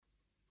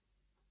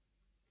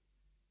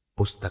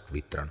पुस्तक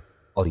वितरण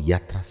और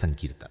यात्रा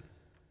संकीर्तन।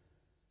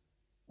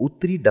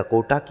 उत्तरी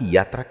डकोटा की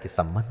यात्रा के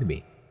संबंध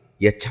में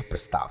यह अच्छा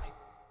प्रस्ताव है।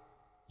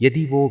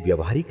 यदि वो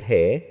व्यवहारिक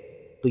है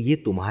तो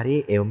यह तुम्हारे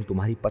एवं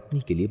तुम्हारी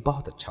पत्नी के लिए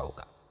बहुत अच्छा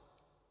होगा।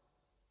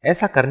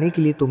 ऐसा करने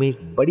के लिए तुम्हें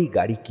एक बड़ी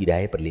गाड़ी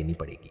किराए पर लेनी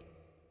पड़ेगी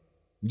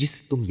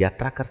जिससे तुम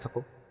यात्रा कर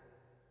सको,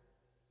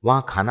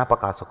 वहां खाना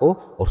पका सको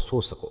और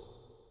सो सको।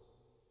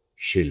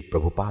 श्रील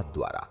प्रभुपाद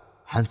द्वारा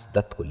हंस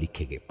दत्त को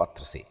लिखे गए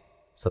पत्र से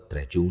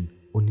 17 जून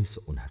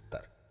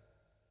 1969।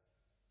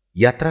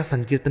 यात्रा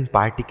संकीर्तन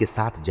पार्टी के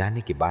साथ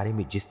जाने के बारे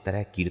में जिस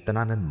तरह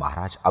कीर्तनानंद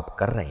महाराज अब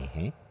कर रहे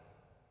हैं,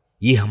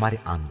 यह हमारे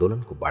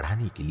आंदोलन को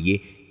बढ़ाने के लिए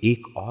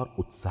एक और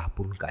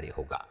उत्साहपूर्ण कार्य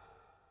होगा।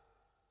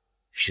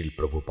 श्रील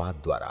प्रभुपाद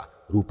द्वारा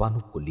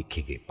रूपानुग को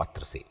लिखे गए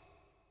पत्र से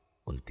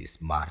 29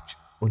 मार्च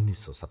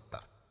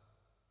 1970।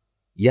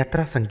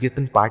 यात्रा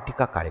संकीर्तन पार्टी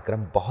का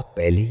कार्यक्रम बहुत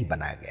पहले ही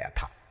बनाया गया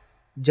था,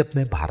 जब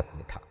मैं भारत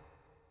में था।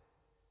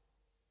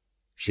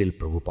 श्रील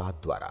प्रभुपाद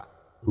द्वारा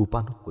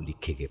रूपानुग को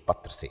लिखे गए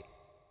पत्र से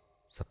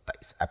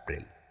 27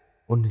 अप्रैल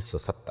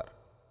 1970।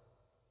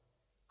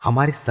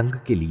 हमारे संघ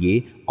के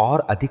लिए और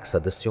अधिक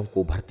सदस्यों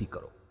को भर्ती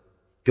करो,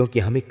 क्योंकि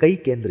हमें कई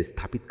केंद्र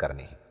स्थापित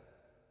करने हैं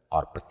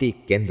और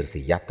प्रत्येक केंद्र से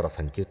यात्रा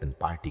संकीर्तन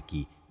पार्टी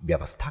की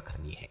व्यवस्था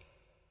करनी है।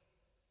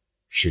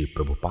 श्रील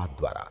प्रभुपाद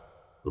द्वारा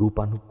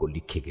रूपानुग को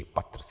लिखे गए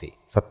पत्र से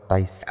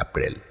 27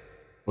 अप्रैल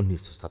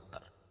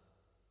 1970।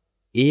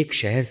 एक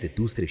शहर से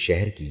दूसरे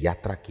शहर की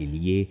यात्रा के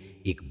लिए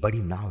एक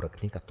बड़ी नाव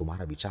रखने का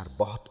तुम्हारा विचार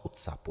बहुत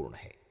उत्साहपूर्ण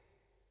है।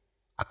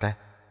 अतः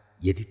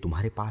यदि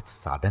तुम्हारे पास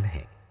साधन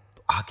है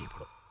तो आगे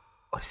बढ़ो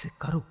और इसे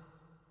करो।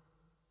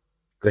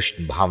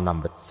 कृष्ण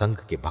भावनामृत संघ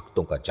के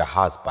भक्तों का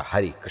जहाज पर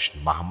हरे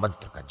कृष्ण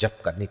महामंत्र का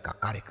जप करने का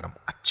कार्यक्रम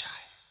अच्छा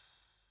है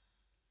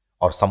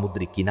और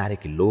समुद्री किनारे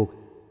के लोग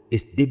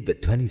इस दिव्य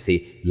ध्वनि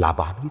से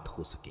लाभान्वित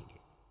हो सकेंगे।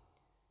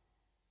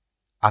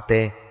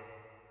 अतः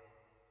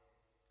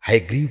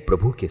हयग्रीव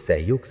प्रभु के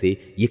सहयोग से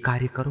यह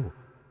कार्य करो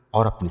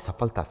और अपनी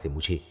सफलता से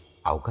मुझे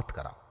अवगत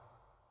कराओ।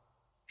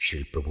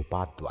 श्री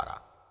प्रभुपाद द्वारा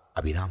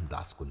अभिराम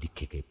दास को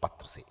लिखे गए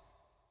पत्र से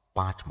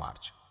 5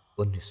 मार्च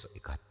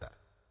 1971।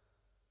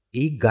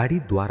 एक गाड़ी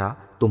द्वारा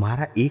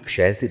तुम्हारा एक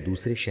शहर से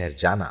दूसरे शहर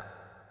जाना,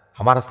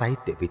 हमारा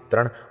साहित्य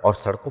वितरण और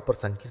सड़कों पर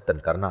संकीर्तन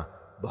करना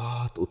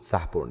बहुत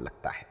उत्साहपूर्ण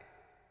लगता है।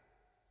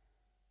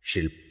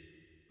 श्री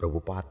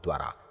प्रभुपाद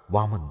द्वारा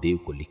वामन देव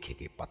को लिखे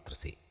गए पत्र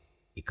से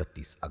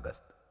 31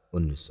 अगस्त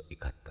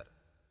 1971।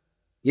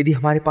 यदि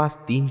हमारे पास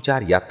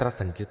 3-4 यात्रा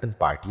संकीर्तन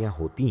पार्टियां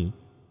होती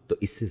तो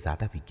इससे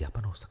ज्यादा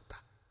विज्ञापन हो सकता।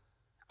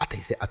 अतः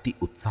इसे अति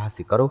उत्साह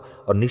से करो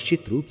और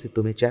निश्चित रूप से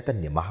तुम्हें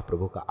चैतन्य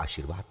महाप्रभु का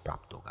आशीर्वाद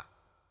प्राप्त होगा।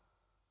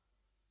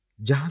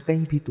 जहां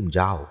कहीं भी तुम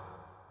जाओ,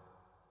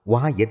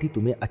 वहां यदि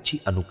तुम्हें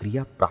अच्छी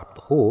अनुक्रिया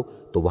प्राप्त हो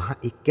तो वहां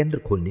एक केंद्र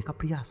खोलने का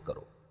प्रयास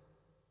करो।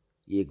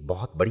 यह एक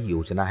बहुत बड़ी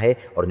योजना है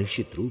और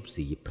निश्चित रूप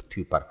से यह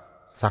पृथ्वी पर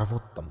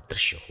सर्वोत्तम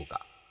दृश्य होगा।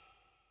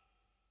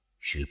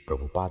 श्री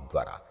प्रभुपाद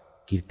द्वारा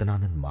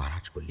कीर्तनानंद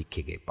महाराज को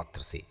लिखे गए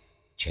पत्र से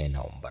 6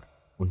 नवंबर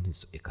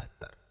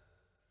 1971।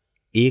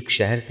 एक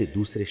शहर से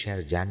दूसरे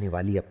शहर जाने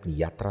वाली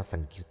अपनी यात्रा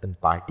संकीर्तन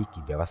पार्टी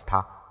की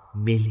व्यवस्था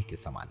मेले के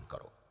समान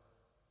करो।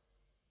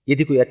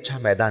 यदि कोई अच्छा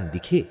मैदान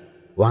दिखे,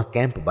 वहां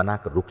कैंप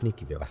बनाकर रुकने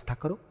की व्यवस्था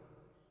करो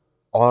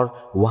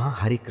और वहां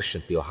हरे कृष्ण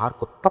त्योहार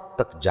को तब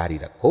तक जारी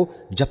रखो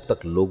जब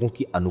तक लोगों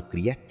की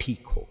अनुक्रिया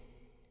ठीक हो।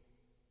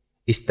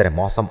 इस तरह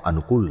मौसम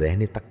अनुकूल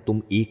रहने तक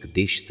तुम एक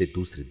देश से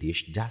दूसरे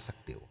देश जा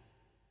सकते हो।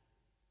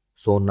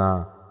 सोना,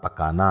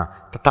 पकाना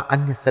तथा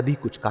अन्य सभी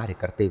कुछ कार्य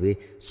करते हुए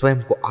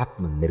स्वयं को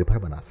आत्मनिर्भर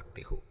बना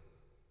सकते हो।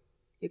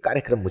 यह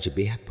कार्यक्रम मुझे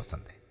बेहद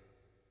पसंद है।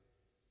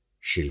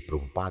 श्री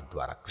प्रभुपाद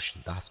द्वारा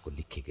कृष्णदास को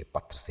लिखे गए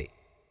पत्र से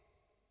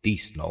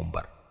 30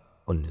 नवंबर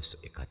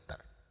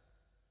 1971।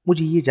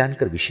 मुझे यह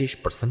जानकर विशेष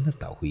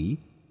प्रसन्नता हुई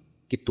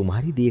कि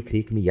तुम्हारी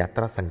देखरेख में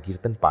यात्रा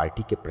संकीर्तन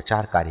पार्टी के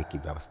प्रचार कार्य की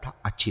व्यवस्था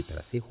अच्छी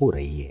तरह से हो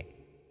रही है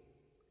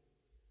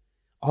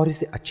और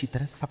इसे अच्छी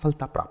तरह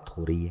सफलता प्राप्त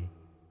हो रही है।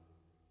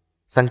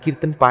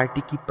 संकीर्तन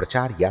पार्टी की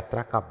प्रचार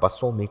यात्रा का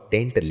बसों में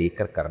टेंट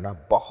लेकर करना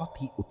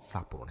बहुत ही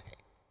उत्साहपूर्ण है।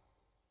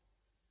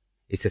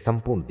 इसे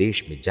संपूर्ण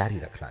देश में जारी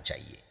रखना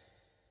चाहिए।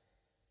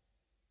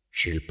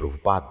 श्री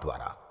प्रभुपाद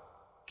द्वारा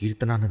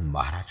कीर्तनानंद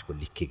महाराज को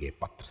लिखे गए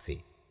पत्र से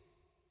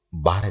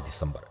 12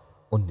 दिसंबर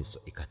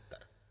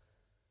 1971।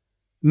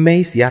 मैं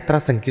इस यात्रा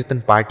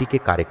संकीर्तन पार्टी के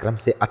कार्यक्रम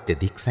से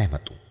अत्यधिक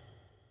सहमत हूं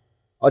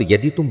और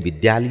यदि तुम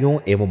विद्यालयों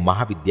एवं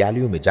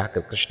महाविद्यालयों में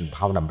जाकर कृष्ण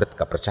भावनामृत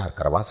का प्रचार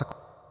करवा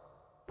सको,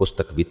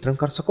 पुस्तक वितरण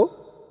कर सको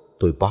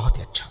तो यह बहुत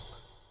ही अच्छा होगा।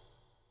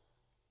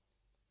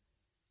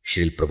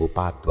 श्री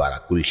प्रभुपाद द्वारा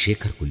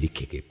कुलशेखर को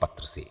लिखे गए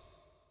पत्र से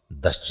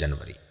 10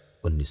 जनवरी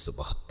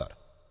 1972।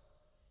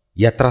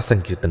 यात्रा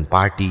संकीर्तन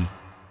पार्टी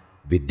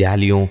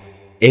विद्यालयों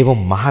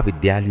एवं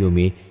महाविद्यालयों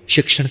में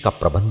शिक्षण का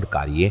प्रबंध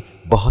कार्य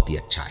बहुत ही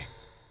अच्छा है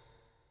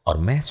और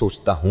मैं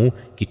सोचता हूं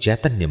कि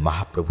चैतन्य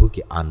महाप्रभु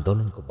के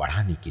आंदोलन को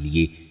बढ़ाने के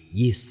लिए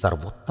यह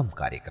सर्वोत्तम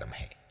कार्यक्रम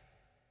है।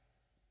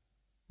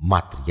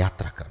 मात्र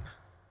यात्रा करना,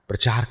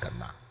 प्रचार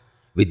करना,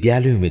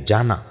 विद्यालयों में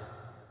जाना,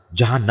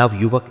 जहां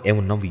नवयुवक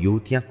एवं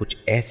नवयुवतियां कुछ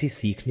ऐसे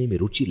सीखने में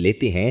रुचि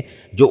लेते हैं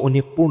जो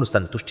उन्हें पूर्ण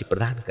संतुष्टि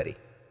प्रदान करे,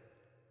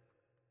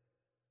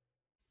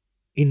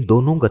 इन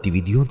दोनों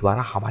गतिविधियों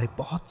द्वारा हमारे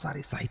बहुत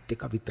सारे साहित्य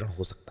का वितरण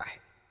हो सकता है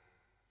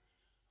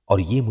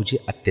और यह मुझे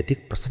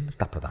अत्यधिक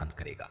प्रसन्नता प्रदान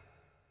करेगा।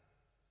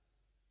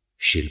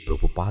 श्रील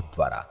प्रभुपाद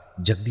द्वारा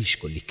जगदीश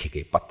को लिखे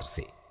गए पत्र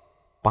से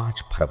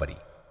 5 फरवरी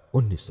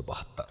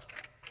 1972।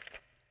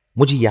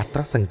 मुझे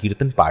यात्रा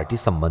संकीर्तन पार्टी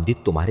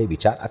संबंधित तुम्हारे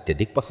विचार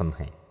अत्यधिक पसंद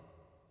हैं।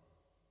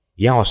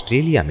 यहां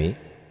ऑस्ट्रेलिया में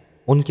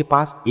उनके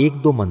पास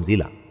 1-2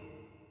 मंजिला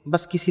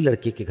बस किसी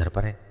लड़के के घर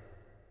पर है,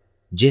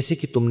 जैसे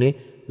कि तुमने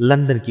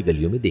लंदन की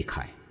गलियों में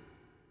देखा है।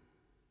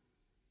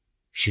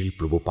 श्रील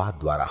प्रभुपाद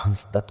द्वारा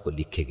हंसदत्त को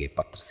लिखे गए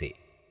पत्र से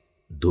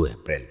 2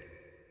 अप्रैल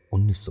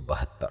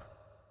 1972।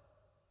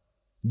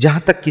 जहां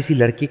तक किसी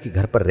लड़के के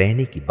घर पर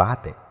रहने की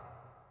बात है,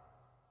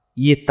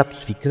 यह तब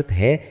स्वीकृत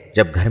है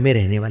जब घर में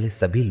रहने वाले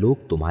सभी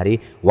लोग तुम्हारे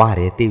वहां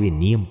रहते हुए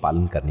नियम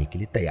पालन करने के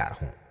लिए तैयार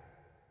हों।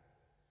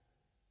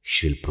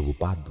 श्रील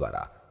प्रभुपाद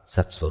द्वारा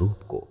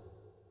सत्स्वरूप को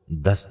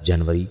 10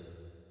 जनवरी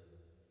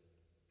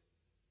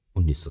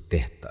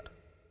 1973।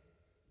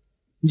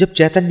 जब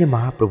चैतन्य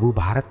महाप्रभु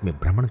भारत में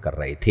भ्रमण कर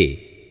रहे थे,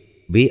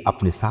 वे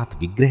अपने साथ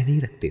विग्रह नहीं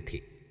रखते थे।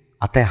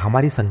 अतः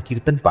हमारी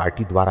संकीर्तन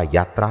पार्टी द्वारा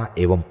यात्रा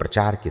एवं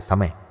प्रचार के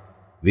समय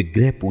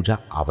विग्रह पूजा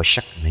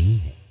आवश्यक नहीं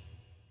है,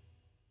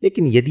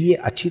 लेकिन यदि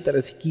यह अच्छी तरह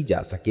से की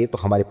जा सके तो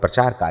हमारे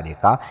प्रचार कार्य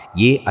का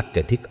यह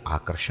अत्यधिक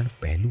आकर्षण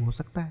पहलू हो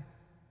सकता है।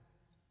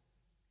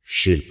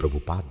 श्रील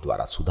प्रभुपाद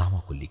द्वारा सुदामा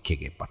को लिखे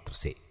गए पत्र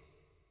से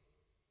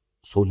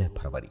 16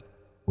 फरवरी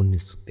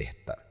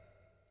 1973।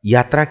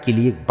 यात्रा के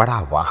लिए एक बड़ा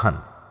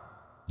वाहन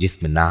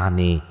जिसमें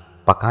नहाने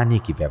पकाने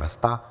की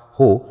व्यवस्था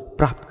हो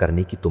प्राप्त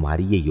करने की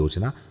तुम्हारी यह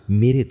योजना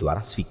मेरे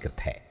द्वारा स्वीकृत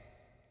है,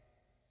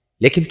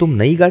 लेकिन तुम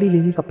नई गाड़ी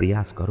लेने का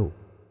प्रयास करो,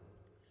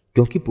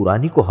 क्योंकि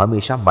पुरानी को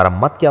हमेशा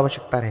मरम्मत की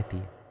आवश्यकता रहती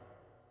है।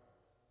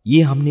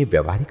 यह हमने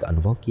व्यवहारिक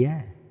अनुभव किया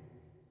है।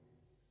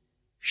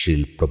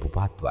 श्रील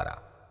प्रभुपाद द्वारा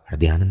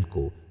हृदयानंद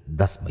को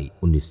 10 मई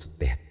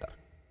 1973।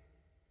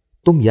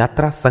 तुम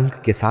यात्रा संघ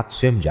के साथ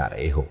स्वयं जा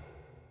रहे हो,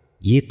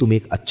 यह तुम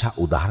एक अच्छा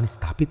उदाहरण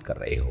स्थापित कर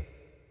रहे हो।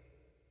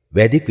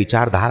 वैदिक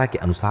विचारधारा के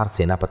अनुसार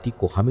सेनापति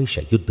को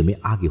हमेशा युद्ध में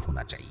आगे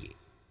होना चाहिए,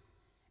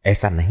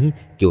 ऐसा नहीं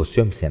कि वो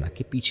स्वयं सेना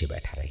के पीछे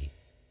बैठा रहे।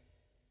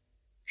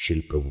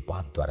 श्रील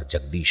प्रभुपाद द्वारा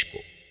जगदीश को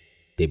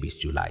 23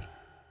 जुलाई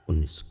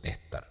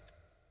 1973।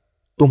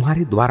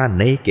 तुम्हारे द्वारा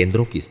नए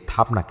केंद्रों की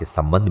स्थापना के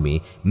संबंध में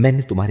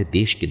मैंने तुम्हारे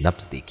देश की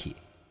नब्ज देखी।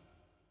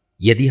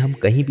 यदि हम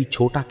कहीं भी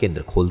छोटा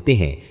केंद्र खोलते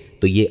हैं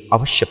तो यह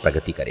अवश्य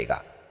प्रगति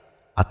करेगा।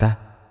 अतः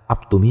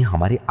अब तुम्हें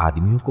हमारे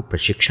आदमियों को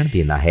प्रशिक्षण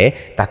देना है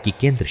ताकि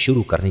केंद्र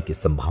शुरू करने की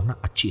संभावना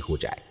अच्छी हो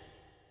जाए।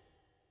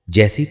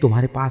 जैसे ही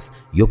तुम्हारे पास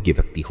योग्य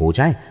व्यक्ति हो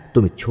जाए,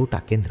 तुम एक छोटा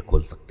केंद्र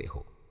खोल सकते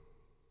हो।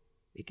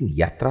 लेकिन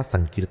यात्रा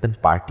संकीर्तन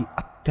पार्टी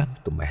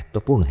अत्यंत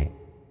महत्वपूर्ण है,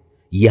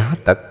 यहां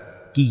तक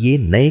कि यह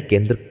नए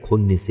केंद्र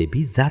खोलने से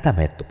भी ज्यादा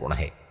महत्वपूर्ण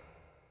है।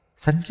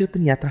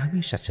 संकीर्तन यात्रा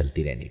हमेशा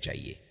चलती रहनी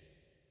चाहिए।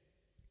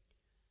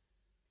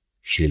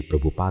 श्रील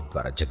प्रभुपाद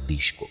द्वारा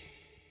जगदीश को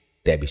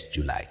 23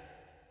 जुलाई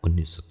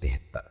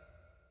 1973।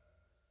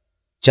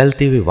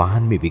 चलते हुए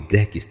वाहन में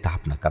विग्रह की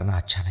स्थापना करना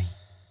अच्छा नहीं,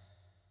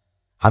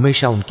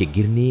 हमेशा उनके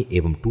गिरने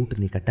एवं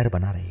टूटने का डर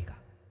बना रहेगा।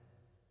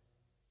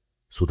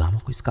 सुदामा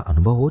को इसका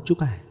अनुभव हो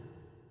चुका है।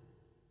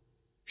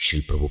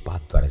 श्री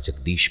प्रभुपाद द्वारा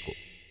जगदीश को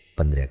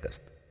 15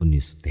 अगस्त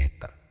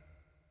 1973।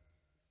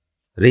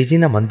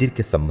 रेजिना मंदिर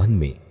के संबंध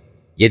में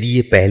यदि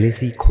यह पहले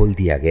से ही खोल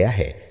दिया गया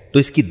है तो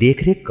इसकी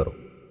देखरेख करो,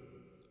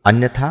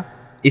 अन्यथा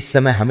इस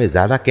समय हमें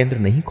ज्यादा केंद्र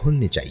नहीं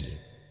खोलने चाहिए।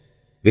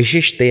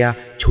 विशेषतया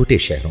छोटे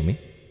शहरों में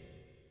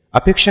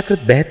अपेक्षाकृत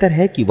बेहतर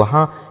है कि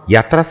वहां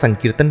यात्रा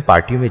संकीर्तन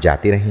पार्टियों में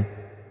जाते रहें।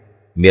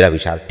 मेरा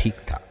विचार ठीक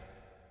था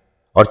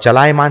और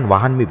चलायमान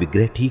वाहन में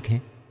विग्रह ठीक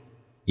हैं,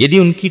 यदि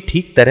उनकी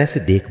ठीक तरह से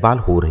देखभाल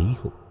हो रही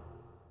हो।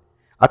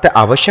 अतः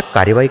आवश्यक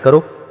कार्यवाही करो,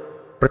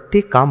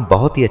 प्रत्येक काम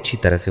बहुत ही अच्छी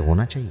तरह से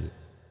होना चाहिए।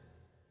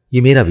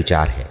 यह मेरा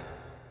विचार है।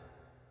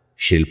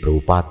 श्रील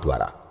प्रभुपाद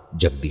द्वारा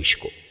जगदीश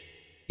को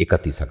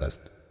 31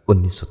 अगस्त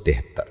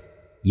 1973।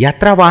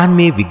 यात्रा वाहन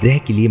में विग्रह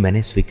के लिए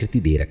मैंने स्वीकृति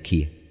दे रखी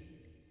है,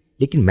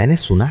 लेकिन मैंने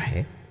सुना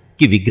है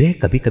कि विग्रह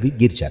कभी कभी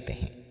गिर जाते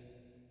हैं।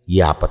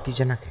 यह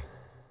आपत्तिजनक है।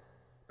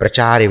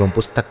 प्रचार एवं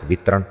पुस्तक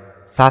वितरण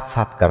साथ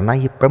साथ करना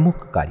यह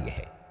प्रमुख कार्य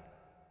है।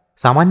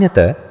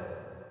 सामान्यतः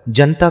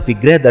जनता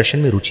विग्रह दर्शन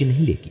में रुचि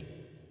नहीं लेगी।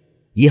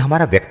 यह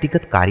हमारा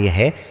व्यक्तिगत कार्य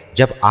है।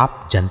 जब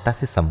आप जनता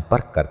से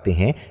संपर्क करते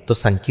हैं तो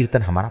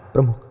संकीर्तन हमारा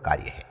प्रमुख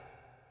कार्य है।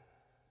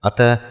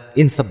 अतः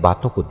इन सब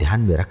बातों को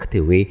ध्यान में रखते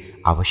हुए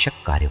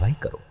आवश्यक कार्यवाही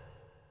करो,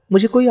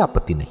 मुझे कोई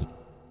आपत्ति नहीं।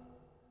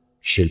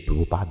 श्रील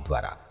प्रभुपाद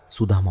द्वारा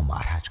सुदामा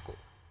महाराज को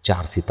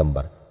 4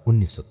 सितंबर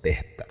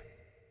 1973।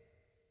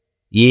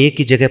 ये एक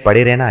ही जगह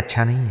पड़े रहना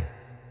अच्छा नहीं है।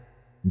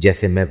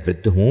 जैसे मैं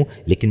वृद्ध हूं,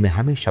 लेकिन मैं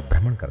हमेशा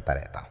भ्रमण करता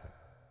रहता हूं।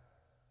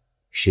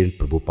 श्रील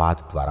प्रभुपाद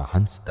द्वारा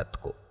हंसदत्त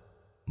को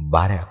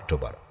 12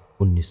 अक्टूबर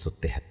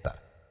 1973।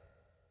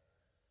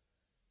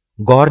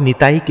 गौर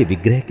निताई के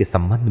विग्रह के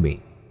संबंध में,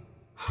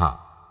 हां,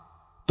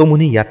 तुम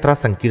उन्हें यात्रा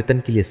संकीर्तन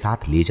के लिए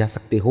साथ ले जा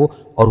सकते हो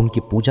और उनकी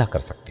पूजा कर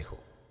सकते हो।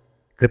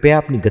 कृपया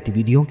अपनी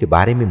गतिविधियों के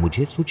बारे में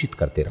मुझे सूचित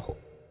करते रहो।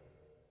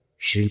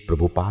 श्री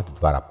प्रभुपाद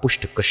द्वारा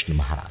पुष्ट कृष्ण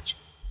महाराज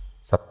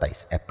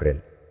 27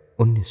 अप्रैल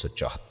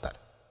 1974।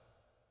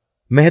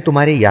 मैं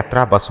तुम्हारे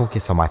यात्रा बसों के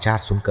समाचार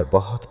सुनकर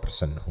बहुत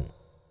प्रसन्न हूं।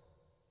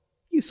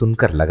 ये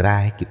सुनकर लग रहा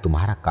है कि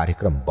तुम्हारा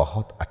कार्यक्रम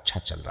बहुत अच्छा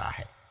चल रहा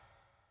है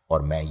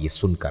और मैं ये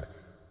सुनकर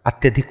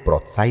अत्यधिक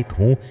प्रोत्साहित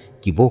हूं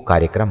कि वो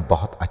कार्यक्रम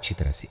बहुत अच्छी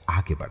तरह से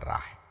आगे बढ़ रहा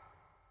है।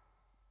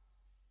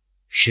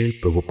 श्री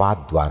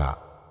प्रभुपाद द्वारा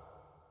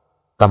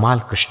तमाल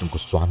कृष्ण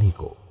गोस्वामी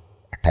को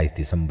 28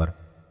 दिसंबर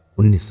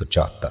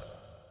 1974।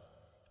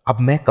 अब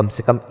मैं कम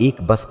से कम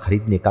एक बस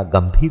खरीदने का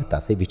गंभीरता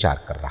से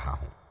विचार कर रहा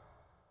हूं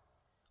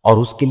और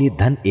उसके लिए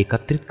धन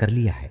एकत्रित कर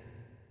लिया है।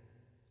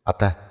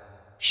 अतः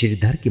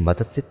श्रीधर की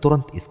मदद से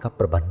तुरंत इसका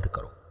प्रबंध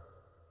करो।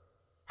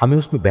 हमें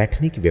उसमें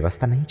बैठने की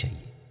व्यवस्था नहीं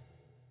चाहिए,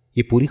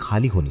 ये पूरी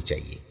खाली होनी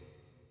चाहिए।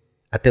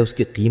 अतः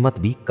उसकी कीमत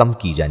भी कम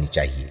की जानी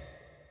चाहिए।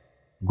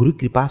 गुरु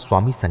कृपा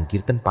स्वामी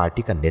संकीर्तन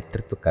पार्टी का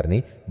नेतृत्व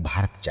करने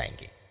भारत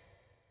जाएंगे,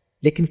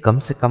 लेकिन कम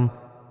से कम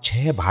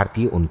 6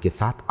 भारतीय उनके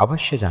साथ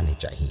अवश्य जाने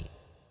चाहिए।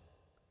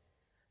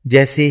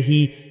 जैसे ही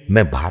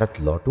मैं भारत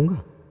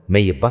लौटूंगा, मैं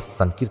ये बस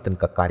संकीर्तन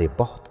का कार्य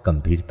बहुत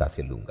गंभीरता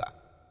से लूंगा।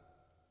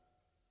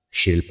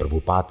 श्री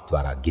प्रभुपाद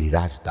द्वारा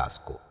गिरिराज दास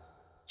को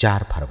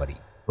 4 फरवरी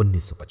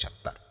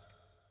 1975।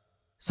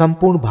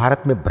 संपूर्ण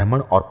भारत में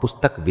भ्रमण और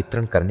पुस्तक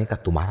वितरण करने का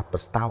तुम्हारा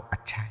प्रस्ताव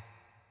अच्छा है।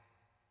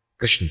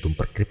 कृष्ण तुम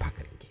पर कृपा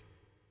करेंगे।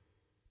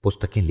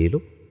 पुस्तकें ले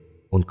लो,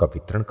 उनका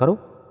वितरण करो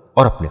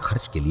और अपने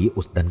खर्च के लिए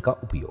उस धन का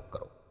उपयोग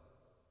करो।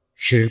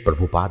 श्री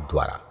प्रभुपाद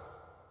द्वारा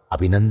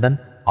अभिनंदन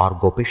और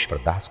गोपेश्वर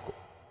दास को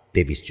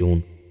 23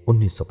 जून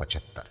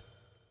 1975।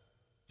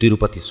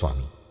 तिरुपति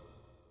स्वामी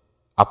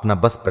अपना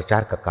बस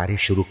प्रचार का कार्य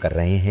शुरू कर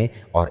रहे हैं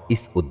और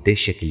इस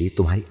उद्देश्य के लिए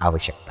तुम्हारी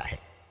आवश्यकता है।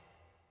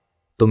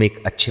 तुम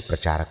एक अच्छे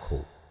प्रचारक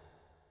हो।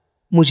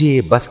 मुझे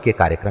ये बस के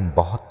कार्यक्रम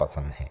बहुत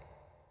पसंद है।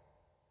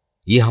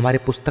 ये हमारे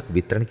पुस्तक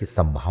वितरण की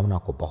संभावना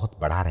को बहुत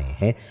बढ़ा रहे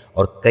हैं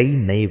और कई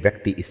नए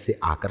व्यक्ति इससे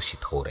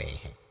आकर्षित हो रहे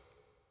हैं।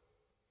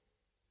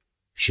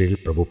 श्री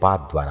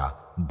प्रभुपाद द्वारा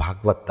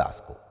भागवत दास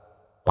को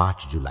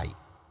 5 जुलाई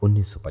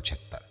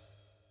 1975।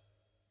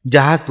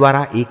 जहाज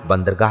द्वारा एक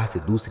बंदरगाह से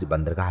दूसरी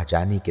बंदरगाह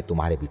जाने के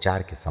तुम्हारे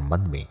विचार के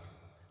संबंध में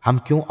हम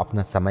क्यों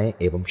अपना समय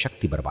एवं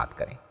शक्ति बर्बाद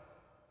करें?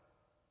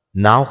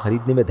 नाव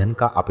खरीदने में धन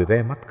का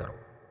अपव्यय मत करो।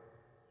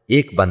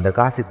 एक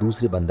बंदरगाह से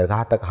दूसरी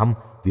बंदरगाह तक हम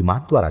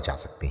विमान द्वारा जा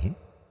सकते हैं।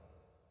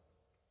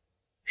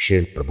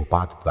 श्री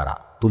प्रभुपाद द्वारा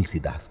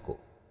तुलसीदास को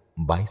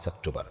 22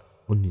 अक्टूबर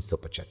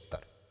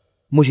 1975।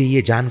 मुझे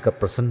यह जानकर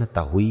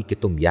प्रसन्नता हुई कि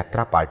तुम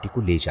यात्रा पार्टी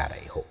को ले जा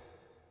रहे हो।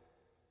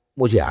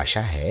 मुझे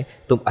आशा है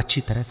तुम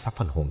अच्छी तरह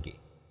सफल होंगे।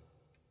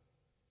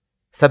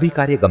 सभी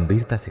कार्य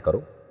गंभीरता से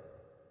करो।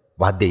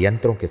 वाद्य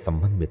यंत्रों के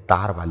संबंध में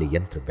तार वाले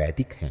यंत्र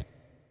वैदिक हैं,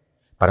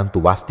 परंतु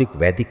वास्तविक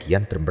वैदिक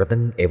यंत्र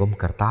मृदंग एवं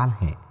करताल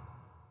हैं।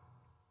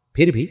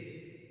 फिर भी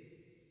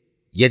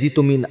यदि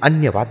तुम इन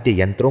अन्य वाद्य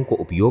यंत्रों को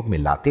उपयोग में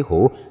लाते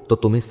हो तो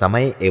तुम्हें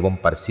समय एवं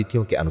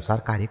परिस्थितियों के अनुसार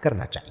कार्य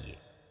करना चाहिए।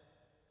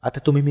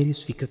 अतः तुम्हें मेरी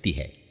स्वीकृति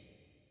है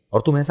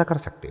और तुम ऐसा कर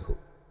सकते हो।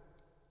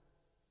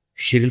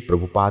 श्री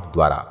प्रभुपाद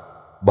द्वारा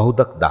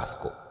बहुदक दास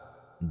को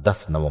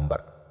 10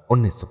 नवंबर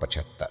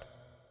 1975।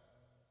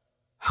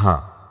 हां,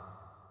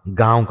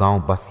 गांव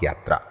गांव बस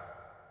यात्रा,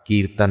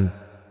 कीर्तन,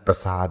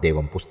 प्रसाद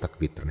एवं पुस्तक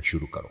वितरण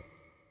शुरू करो।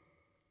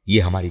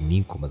 यह हमारी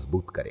नींव को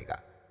मजबूत करेगा।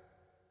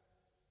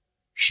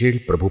 श्री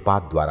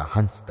प्रभुपाद द्वारा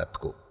हंस दत्त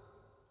को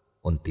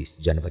 29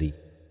 जनवरी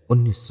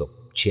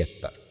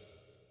 1976।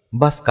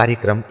 बस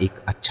कार्यक्रम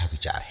एक अच्छा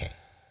विचार है।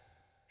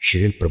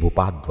 श्री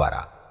प्रभुपाद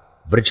द्वारा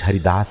व्रज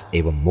हरिदास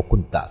एवं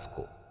मुकुंद दास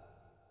को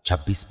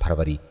 26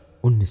 फरवरी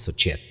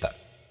 1976।